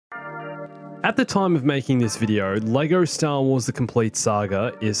At the time of making this video, LEGO Star Wars The Complete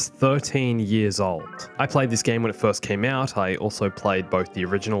Saga is 13 years old. I played this game when it first came out. I also played both the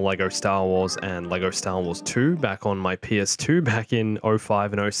original LEGO Star Wars and LEGO Star Wars 2 back on my PS2 back in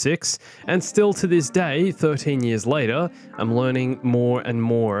 05 and 06, and still to this day, 13 years later, I'm learning more and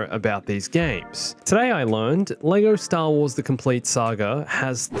more about these games. Today I learned LEGO Star Wars The Complete Saga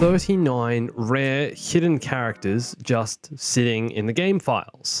has 39 rare hidden characters just sitting in the game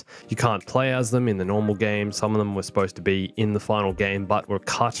files. You can't play as them in the normal game. Some of them were supposed to be in the final game but were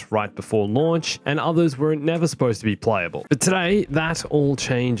cut right before launch, and others were never supposed to be playable. But today, that all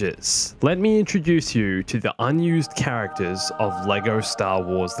changes. Let me introduce you to the unused characters of LEGO Star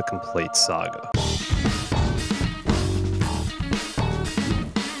Wars The Complete Saga.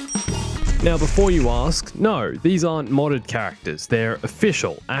 Now, before you ask, no, these aren't modded characters. They're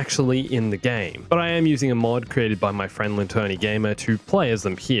official, actually in the game. But I am using a mod created by my friend Linterni Gamer to play as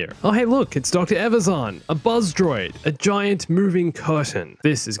them here. Oh, hey, look, it's Dr. Evazan, a buzz droid, a giant moving curtain.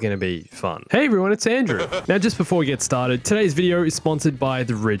 This is going to be fun. Hey, everyone, it's Andrew. Now, just before we get started, today's video is sponsored by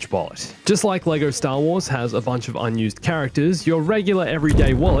the Ridge Wallet. Just like LEGO Star Wars has a bunch of unused characters, your regular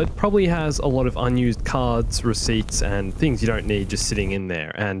everyday wallet probably has a lot of unused cards, receipts, and things you don't need just sitting in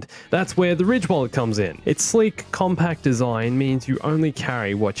there. And that's where the Ridge Wallet comes in. Its sleek, compact design means you only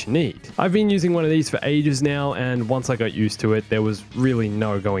carry what you need. I've been using one of these for ages now, and once I got used to it, there was really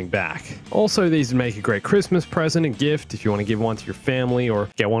no going back. Also, these would make a great Christmas present and gift if you want to give one to your family or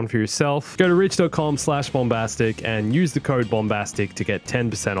get one for yourself. Go to ridge.com/bombastic and use the code bombastic to get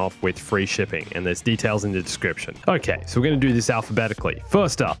 10% off with free shipping, and there's details in the description. Okay, so we're going to do this alphabetically.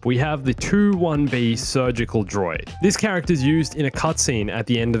 First up, we have the 2-1B surgical droid. This character is used in a cutscene at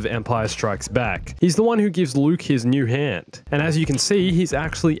the end of Empire Strikes Back. He's the one who gives Luke his new hand, and as you can see, he's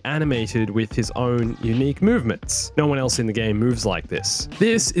actually animated with his own unique movements. No one else in the game moves like this.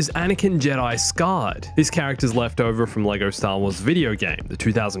 This is Anakin Jedi Scarred. This character's left over from LEGO Star Wars video game, the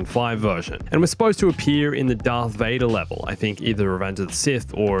 2005 version, and was supposed to appear in the Darth Vader level, I think either Revenge of the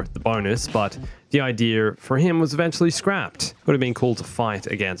Sith or the bonus, but the idea for him was eventually scrapped. Would have been cool to fight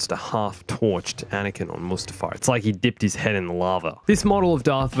against a half-torched Anakin on Mustafar. It's like he dipped his head in the lava. This model of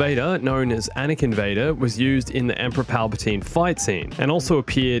Darth Vader, known as Anakin Vader, was used in the Emperor Palpatine fight scene, and also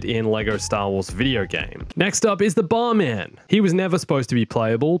appeared in LEGO Star Wars video game. Next up is the Barman. He was never supposed to be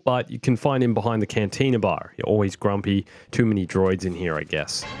playable, but you can find him behind the cantina bar. You're always grumpy. Too many droids in here, I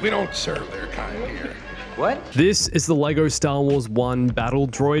guess. We don't serve their kind here. What? This is the LEGO Star Wars 1 battle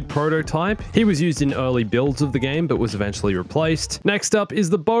droid prototype. He was used in early builds of the game, but was eventually replaced. Next up is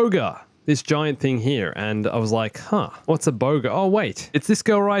the Boga. This giant thing here, and I was like, huh, what's a Boga? Oh wait, it's this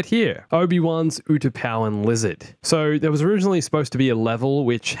girl right here, Obi-Wan's Utapowan lizard. So there was originally supposed to be a level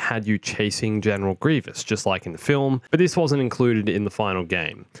which had you chasing General Grievous, just like in the film, but this wasn't included in the final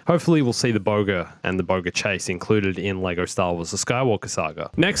game. Hopefully we'll see the Boga and the Boga chase included in LEGO Star Wars The Skywalker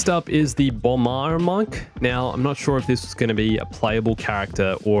Saga. Next up is the Bomar Monk. Now, I'm not sure if this was going to be a playable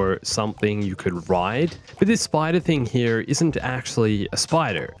character or something you could ride, but this spider thing here isn't actually a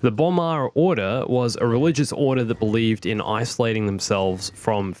spider. The Bomar Order was a religious order that believed in isolating themselves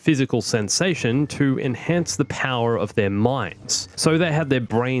from physical sensation to enhance the power of their minds. So they had their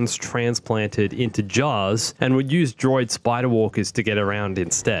brains transplanted into jars and would use droid spider walkers to get around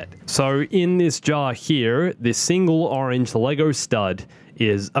instead. So in this jar here, this single orange Lego stud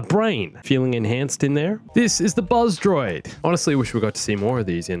is a brain. Feeling enhanced in there? This is the Buzz Droid. Honestly, wish we got to see more of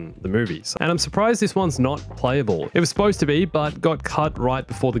these in the movies. And I'm surprised this one's not playable. It was supposed to be, but got cut right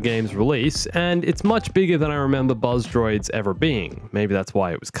before the game's release, and it's much bigger than I remember Buzz Droids ever being. Maybe that's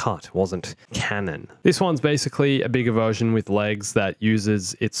why it was cut, it wasn't canon. This one's basically a bigger version with legs that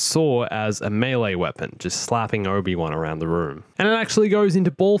uses its saw as a melee weapon, just slapping Obi-Wan around the room. And it actually goes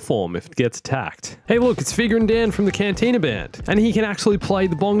into ball form if it gets attacked. Hey look, it's Figure and Dan from the Cantina Band, and he can actually play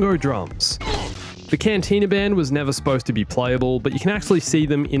the bongo drums. The Cantina Band was never supposed to be playable, but you can actually see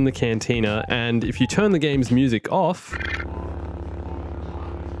them in the cantina, and if you turn the game's music off,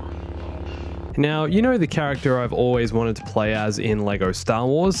 now, you know the character I've always wanted to play as in LEGO Star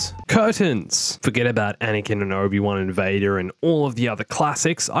Wars? Curtains! Forget about Anakin and Obi-Wan and Vader and all of the other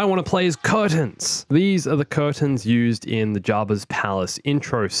classics, I want to play as curtains! These are the curtains used in the Jabba's Palace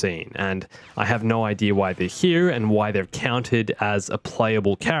intro scene, and I have no idea why they're here and why they're counted as a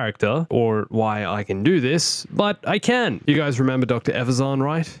playable character, or why I can do this, but I can! You guys remember Dr. Evazan,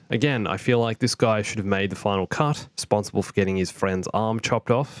 right? Again, I feel like this guy should have made the final cut, responsible for getting his friend's arm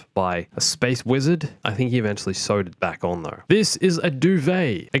chopped off by a space space wizard. I think he eventually sewed it back on though. This is a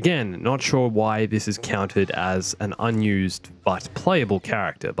duvet. Again, not sure why this is counted as an unused but playable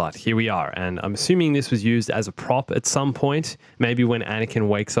character, but here we are. And I'm assuming this was used as a prop at some point, maybe when Anakin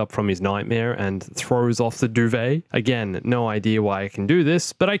wakes up from his nightmare and throws off the duvet. Again, no idea why I can do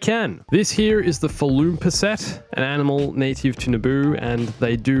this, but I can. This here is the Fallompasset, an animal native to Naboo, and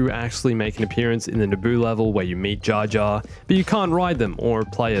they do actually make an appearance in the Naboo level where you meet Jar Jar, but you can't ride them or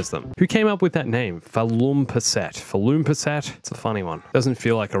play as them. Who came up with that name? Fallompasset. Fallompasset? It's a funny one. Doesn't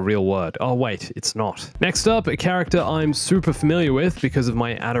feel like a real word. Oh wait, it's not. Next up, a character I'm super familiar with because of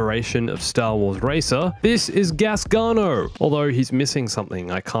my adoration of Star Wars Racer. This is Gasgano, although he's missing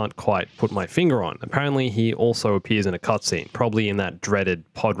something I can't quite put my finger on. Apparently he also appears in a cutscene, probably in that dreaded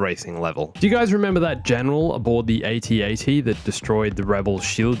pod racing level. Do you guys remember that general aboard the AT-AT that destroyed the Rebel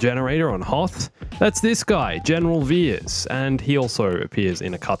shield generator on Hoth? That's this guy, General Veers, and he also appears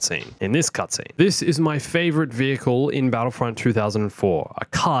in a cutscene. In this cutscene. This is my favorite vehicle in Battlefront 2004, a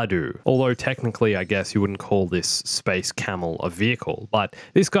Cardu. Although technically I guess you wouldn't call this space camel a vehicle, but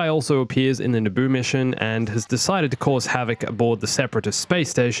this guy also appears in the Naboo mission and has decided to cause havoc aboard the Separatist space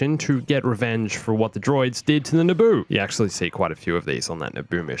station to get revenge for what the droids did to the Naboo. You actually see quite a few of these on that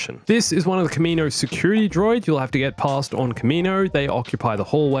Naboo mission. This is one of the Kamino's security droids you'll have to get past on Kamino. They occupy the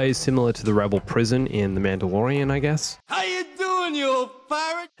hallways similar to the Rebel prison in The Mandalorian, I guess. How you doing, you old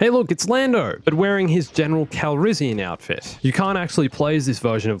pirate? Hey look, it's Lando, but wearing his General Calrissian outfit. You can't actually play as this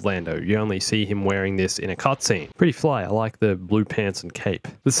version of Lando, you only see him wearing this in a cutscene. Pretty fly, I like the blue pants and cape.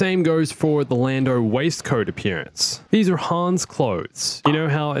 The same goes for the Lando waistcoat appearance. These are Han's clothes. You know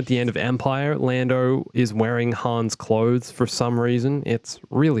how at the end of Empire, Lando is wearing Han's clothes for some reason? It's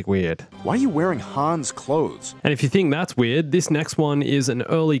really weird. Why are you wearing Han's clothes? And if you think that's weird, this next one is an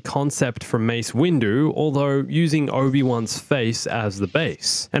early concept from Mace Windu, although using Obi-Wan's face as the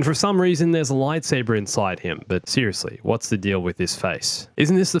base. And for some reason, there's a lightsaber inside him, but seriously, what's the deal with this face?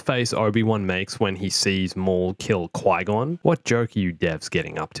 Isn't this the face Obi-Wan makes when he sees Maul kill Qui-Gon? What joke are you devs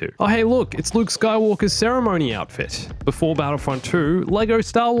getting up to? Oh hey look, it's Luke Skywalker's ceremony outfit. Before Battlefront 2, LEGO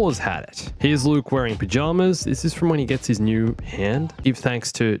Star Wars had it. Here's Luke wearing pajamas. This is from when he gets his new hand. Give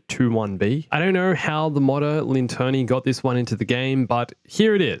thanks to 21B. I don't know how the modder Linterni got this one into the game, but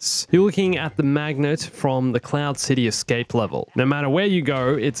here it is. You're looking at the magnet from the Cloud City escape level. No matter where you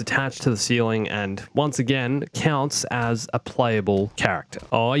go, it's attached to the ceiling and once again counts as a playable character.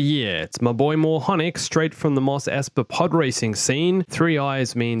 Oh yeah, it's my boy Morhonic straight from the Mos Espa pod racing scene. 3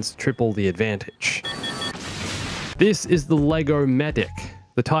 eyes means triple the advantage. This is the LEGO Medic,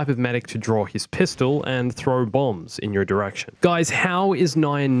 the type of medic to draw his pistol and throw bombs in your direction. Guys, how is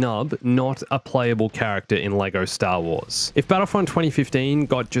Nyan Nub not a playable character in LEGO Star Wars? If Battlefront 2015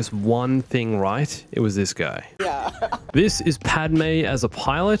 got just one thing right, it was this guy. Yeah. This is Padme as a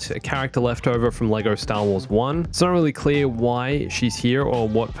pilot, a character left over from LEGO Star Wars 1. It's not really clear why she's here or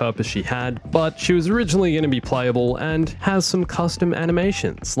what purpose she had, but she was originally going to be playable and has some custom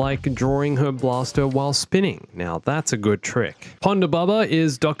animations, like drawing her blaster while spinning. Now that's a good trick. Ponda Bubba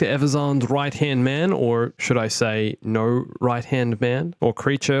is Dr. Evazan's right-hand man, or should I say no right-hand man, or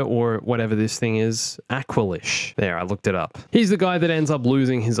creature, or whatever this thing is, Aqualish. There, I looked it up. He's the guy that ends up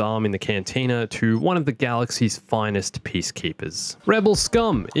losing his arm in the cantina to one of the galaxy's finest peacekeepers. Rebel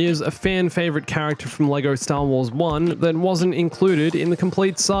Scum is a fan-favorite character from LEGO Star Wars 1 that wasn't included in the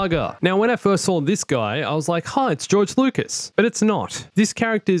complete saga. Now, when I first saw this guy, I was like, huh, it's George Lucas. But it's not. This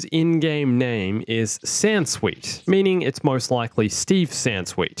character's in-game name is Sansweet, meaning it's most likely Steve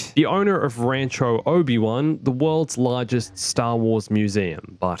Sansweet, the owner of Rancho Obi-Wan, the world's largest Star Wars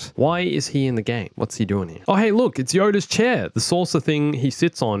museum. But why is he in the game? What's he doing here? Oh, hey, look, it's Yoda's chair, the saucer thing he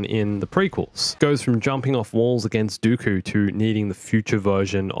sits on in the prequels. Goes from jumping off walls against Dooku to needing the future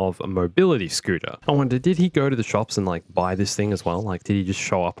version of a mobility scooter. I wonder, did he go to the shops and like buy this thing as well? Like, did he just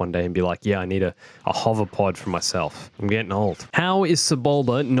show up one day and be like, yeah, I need a hover pod for myself. I'm getting old. How is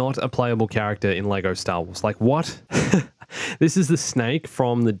Sebulba not a playable character in LEGO Star Wars? Like, what? This is the snake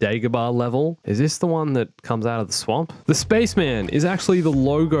from the Dagobah level. Is this the one that comes out of the swamp? The Spaceman is actually the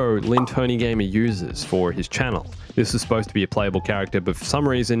logo Linterni Gamer uses for his channel. This is supposed to be a playable character, but for some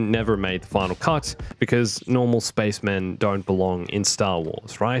reason never made the final cut because normal spacemen don't belong in Star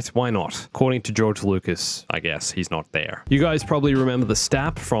Wars, right? Why not? According to George Lucas, I guess he's not there. You guys probably remember the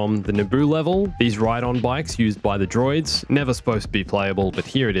Stap from the Naboo level. These ride-on bikes used by the droids. Never supposed to be playable, but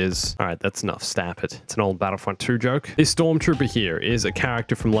here it is. All right, that's enough. Stap it. It's an old Battlefront 2 joke. This Stormtrooper here is a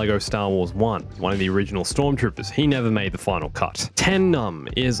character from LEGO Star Wars 1, one of the original Stormtroopers. He never made the final cut. Ten Num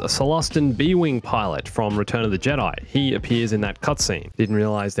is a Celestin B-Wing pilot from Return of the Jedi Jedi. He appears in that cutscene. Didn't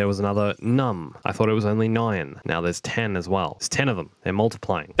realize there was another Num. I thought it was only 9. Now there's 10 as well. There's 10 of them. They're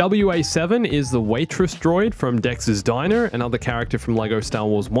multiplying. WA7 is the waitress droid from Dex's Diner, another character from LEGO Star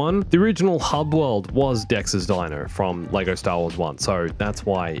Wars 1. The original hub world was Dex's Diner from LEGO Star Wars 1, so that's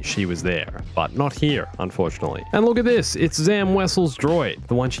why she was there, but not here, unfortunately. And look at this, it's Zam Wessel's droid,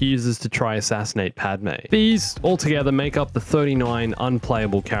 the one she uses to try assassinate Padme. These altogether make up the 39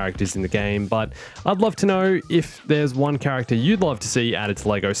 unplayable characters in the game, but I'd love to know if there's one character you'd love to see added to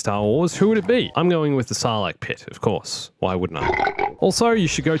LEGO Star Wars, who would it be? I'm going with the Sarlacc pit, of course. Why wouldn't I? Also, you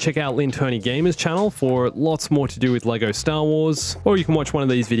should go check out Linterni Gamer's channel for lots more to do with LEGO Star Wars, or you can watch one of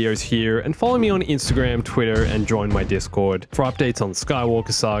these videos here and follow me on Instagram, Twitter, and join my Discord for updates on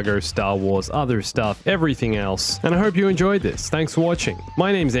Skywalker Saga, Star Wars, other stuff, everything else. And I hope you enjoyed this. Thanks for watching.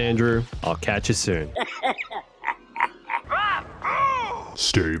 My name's Andrew. I'll catch you soon.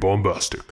 Stay bombastic.